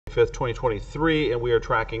5th, 2023, and we are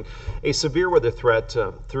tracking a severe weather threat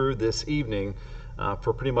through this evening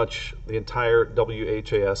for pretty much the entire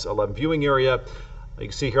WHAS 11 viewing area. You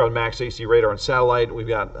can see here on max AC radar and satellite, we've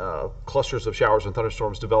got clusters of showers and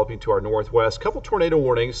thunderstorms developing to our northwest. A couple tornado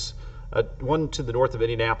warnings, one to the north of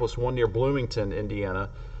Indianapolis, one near Bloomington, Indiana.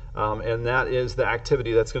 And that is the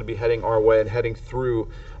activity that's going to be heading our way and heading through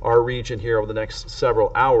our region here over the next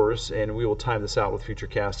several hours. And we will time this out with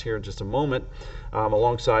Futurecast here in just a moment,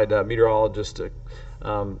 alongside meteorologist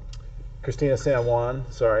Christina San Juan,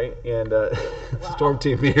 and Storm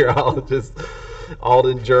Team meteorologist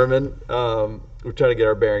Alden German. We're trying to get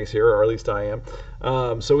our bearings here, or at least I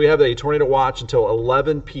am. So we have a tornado watch until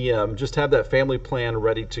 11 p.m. Just have that family plan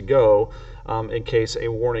ready to go in case a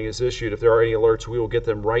warning is issued. If there are any alerts, we will get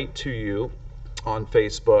them right to you on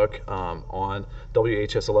Facebook, on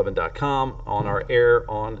WHS11.com, on our air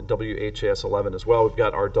on WHS11 as well. We've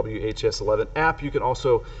got our WHS11 app. You can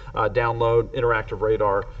also download interactive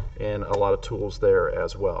radar and a lot of tools there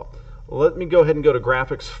as well. Let me go ahead and go to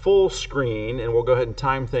graphics full screen, and we'll go ahead and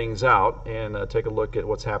time things out and take a look at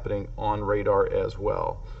what's happening on radar as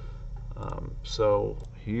well. So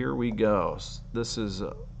here we go. This is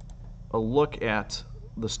a look at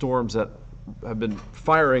the storms that have been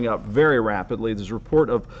firing up very rapidly. There's a report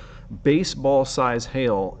of baseball-size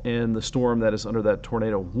hail in the storm that is under that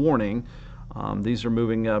tornado warning. These are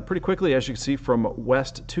moving pretty quickly, as you can see, from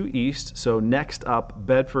west to east. So next up,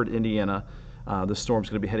 Bedford, Indiana. The storm's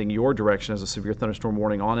going to be heading your direction as a severe thunderstorm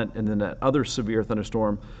warning on it, and then that other severe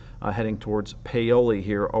thunderstorm heading towards Paoli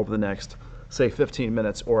here over the next, say, 15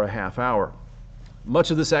 minutes or a half hour.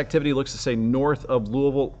 Much of this activity looks to stay north of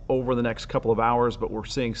Louisville over the next couple of hours, but we're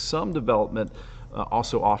seeing some development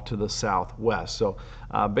also off to the southwest. So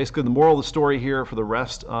basically the moral of the story here for the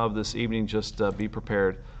rest of this evening, just be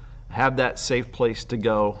prepared. Have that safe place to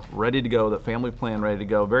go, ready to go, that family plan ready to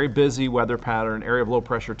go. Very busy weather pattern, area of low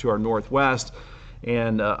pressure to our northwest,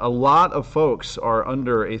 and a lot of folks are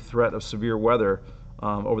under a threat of severe weather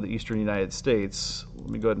over the eastern United States. Let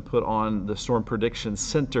me go ahead and put on the Storm Prediction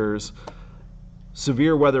Center's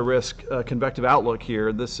severe weather risk convective outlook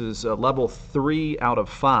here. This is level 3 out of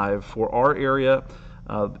 5 for our area,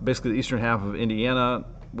 basically the eastern half of Indiana,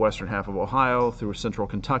 western half of Ohio, through central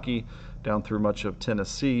Kentucky, down through much of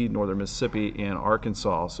Tennessee, northern Mississippi, and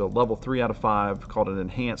Arkansas. So level 3 out of 5, called an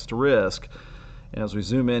enhanced risk. And as we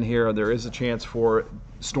zoom in here, there is a chance for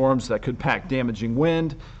storms that could pack damaging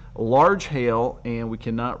wind, large hail, and we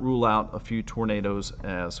cannot rule out a few tornadoes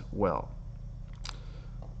as well.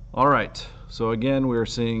 All right, so again, we're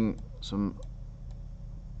seeing some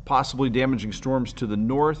possibly damaging storms to the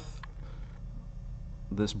north.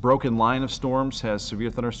 This broken line of storms has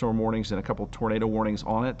severe thunderstorm warnings and a couple tornado warnings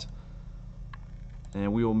on it.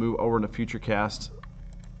 And we will move over into Futurecast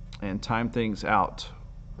and time things out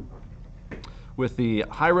with the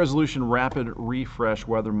high resolution rapid refresh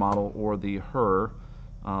weather model, or the HRR,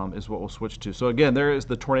 is what we'll switch to. So again, there is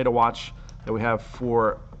the tornado watch that we have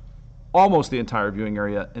for almost the entire viewing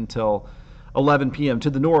area until 11 p.m. To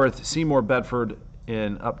the north, Seymour, Bedford,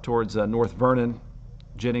 and up towards North Vernon,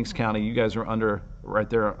 Jennings County. You guys are under right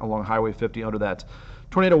there along Highway 50 under that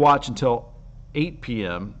tornado watch until 8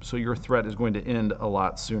 p.m. So your threat is going to end a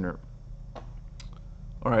lot sooner.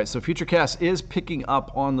 All right, so Futurecast is picking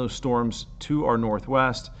up on those storms to our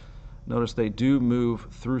northwest. Notice they do move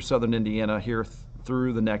through southern Indiana here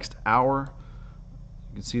through the next hour.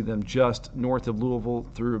 You can see them just north of Louisville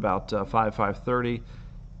through about 5:30.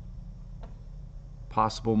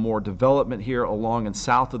 Possible more development here along and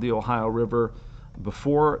south of the Ohio River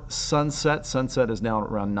before sunset. Sunset is now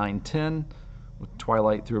around 9:10, with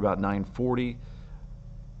twilight through about 9:40.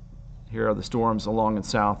 Here are the storms along and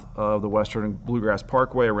south of the Western Bluegrass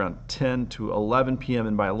Parkway around 10 to 11 p.m.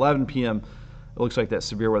 And by 11 p.m., it looks like that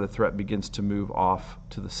severe weather threat begins to move off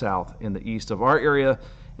to the south in the east of our area.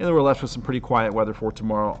 And then we're left with some pretty quiet weather for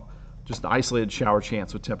tomorrow. Just an isolated shower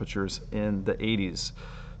chance with temperatures in the 80s.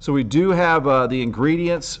 So we do have the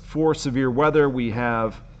ingredients for severe weather. We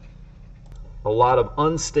have a lot of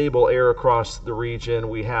unstable air across the region.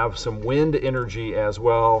 We have some wind energy as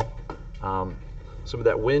well. Some of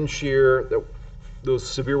that wind shear, those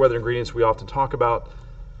severe weather ingredients we often talk about.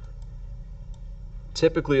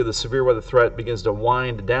 Typically, the severe weather threat begins to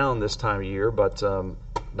wind down this time of year, but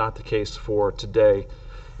not the case for today.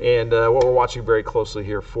 And what we're watching very closely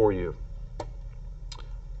here for you.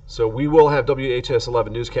 So we will have WHS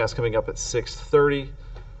 11 newscast coming up at 6:30.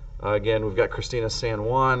 Again, we've got Christina San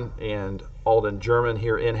Juan and Alden German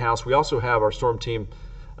here in-house. We also have our storm team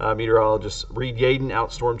meteorologist Reed Yaden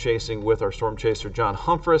out storm chasing with our storm chaser John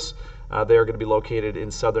Humphreys. They are going to be located in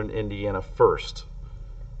southern Indiana first.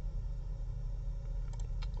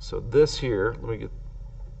 So this here, let me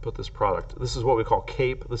put this product. This is what we call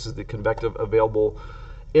CAPE. This is the convective available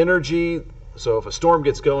energy. So if a storm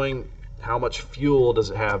gets going, how much fuel does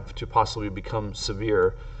it have to possibly become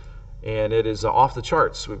severe? And it is off the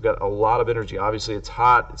charts. We've got a lot of energy. Obviously, it's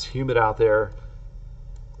hot, it's humid out there.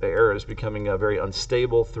 The air is becoming very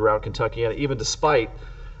unstable throughout Kentucky, and even despite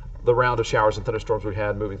the round of showers and thunderstorms we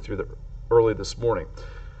had moving through early this morning.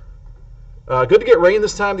 Good to get rain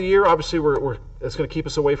this time of the year. Obviously, it's going to keep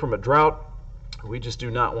us away from a drought. We just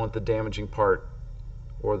do not want the damaging part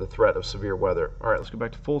or the threat of severe weather. All right, let's go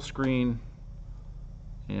back to full screen,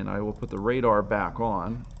 and I will put the radar back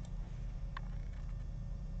on.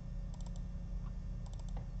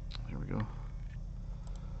 There we go.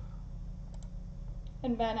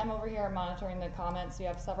 And Ben, I'm over here monitoring the comments. You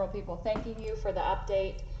have several people thanking you for the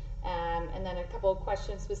update, and then a couple of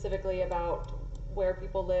questions specifically about where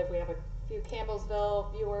people live. We have a few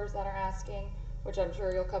Campbellsville viewers that are asking, which I'm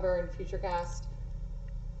sure you'll cover in future cast.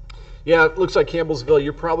 Yeah, it looks like Campbellsville,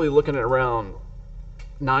 you're probably looking at around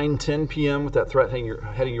 9-10 p.m. with that threat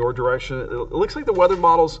heading your direction. It looks like the weather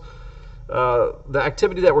models, the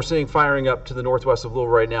activity that we're seeing firing up to the northwest of Louisville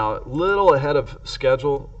right now, a little ahead of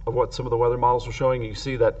schedule of what some of the weather models are showing. You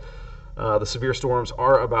see that the severe storms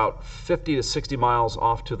are about 50 to 60 miles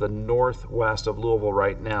off to the northwest of Louisville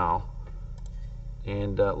right now.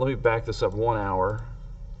 And let me back this up 1 hour.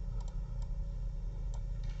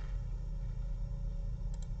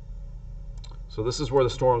 So this is where the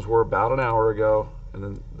storms were about an hour ago, and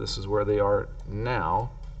then this is where they are now.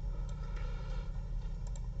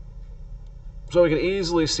 So we can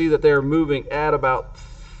easily see that they're moving at about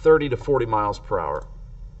 30 to 40 miles per hour.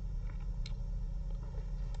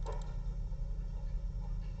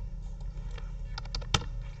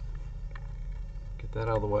 Get that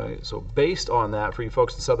out of the way. So based on that, for you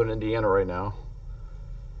folks in southern Indiana right now,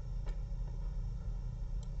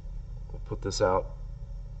 we'll put this out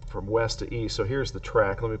from west to east. So here's the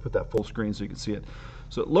track. Let me put that full screen so you can see it.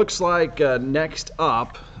 So it looks like next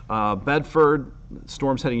up, Bedford,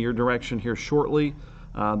 storm's heading your direction here shortly.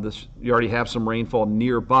 You already have some rainfall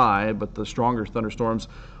nearby, but the stronger thunderstorms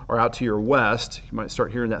are out to your west. You might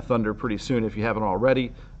start hearing that thunder pretty soon if you haven't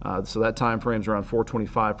already. So that time frame is around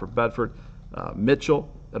 4:25 for Bedford. Mitchell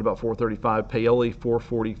at about 4:35, Paoli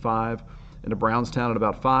 4:45, into Brownstown at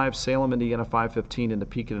about 5, Salem, Indiana 5:15, into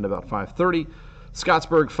Pekin at about 5:30.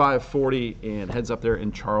 Scottsburg 5:40, and heads up there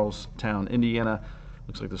in Charlestown, Indiana.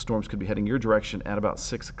 Looks like the storms could be heading your direction at about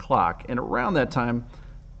 6 o'clock. And around that time,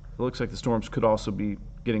 it looks like the storms could also be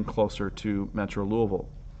getting closer to Metro Louisville.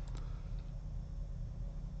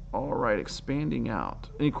 All right, expanding out.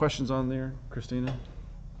 Any questions on there, Christina?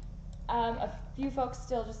 A few folks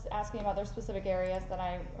still just asking about their specific areas that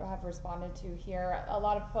I have responded to here. A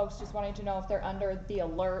lot of folks just wanting to know if they're under the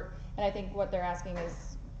alert, and I think what they're asking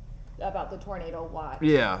is about the tornado watch.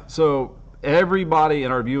 Yeah, so everybody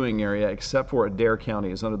in our viewing area except for Adair County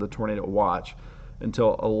is under the tornado watch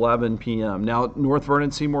until 11 p.m. Now, North Vernon,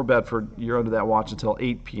 Seymour, Bedford, you're under that watch until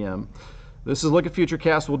 8 p.m. This is Look at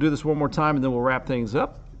Futurecast. We'll do this one more time, and then we'll wrap things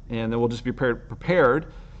up, and then we'll just be prepared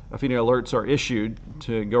if any alerts are issued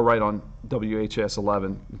to go right on WHS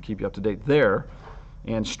 11 and keep you up to date there,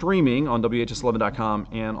 and streaming on WHS11.com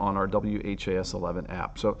and on our WHAS 11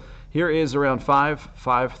 app. So here is around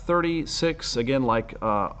 5:36. Again, like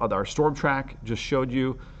our storm track just showed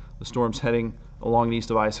you, the storm's heading along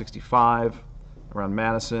east of I-65 around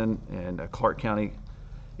Madison and Clark County,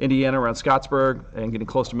 Indiana, around Scottsburg, and getting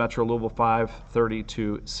close to Metro Louisville 5:30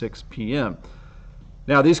 to 6 p.m.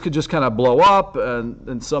 Now these could just kind of blow up,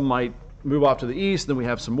 and some might move off to the east. Then we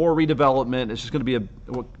have some more redevelopment. It's just going to be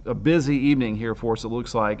a busy evening here for us, it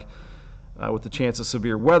looks like, with the chance of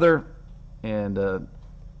severe weather. And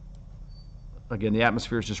again, the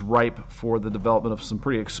atmosphere is just ripe for the development of some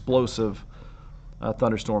pretty explosive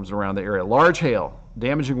thunderstorms around the area. Large hail,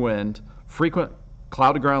 damaging wind, frequent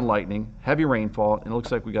cloud-to-ground lightning, heavy rainfall, and it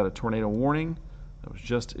looks like we got a tornado warning that was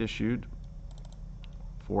just issued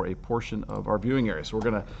for a portion of our viewing area. So we're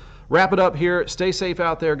going to wrap it up here. Stay safe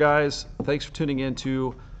out there, guys. Thanks for tuning in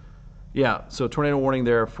to, so tornado warning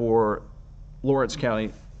there for Lawrence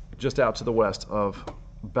County, just out to the west of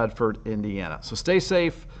Bedford, Indiana. So stay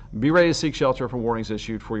safe. Be ready to seek shelter from warnings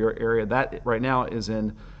issued for your area. That right now is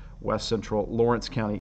in west central Lawrence County.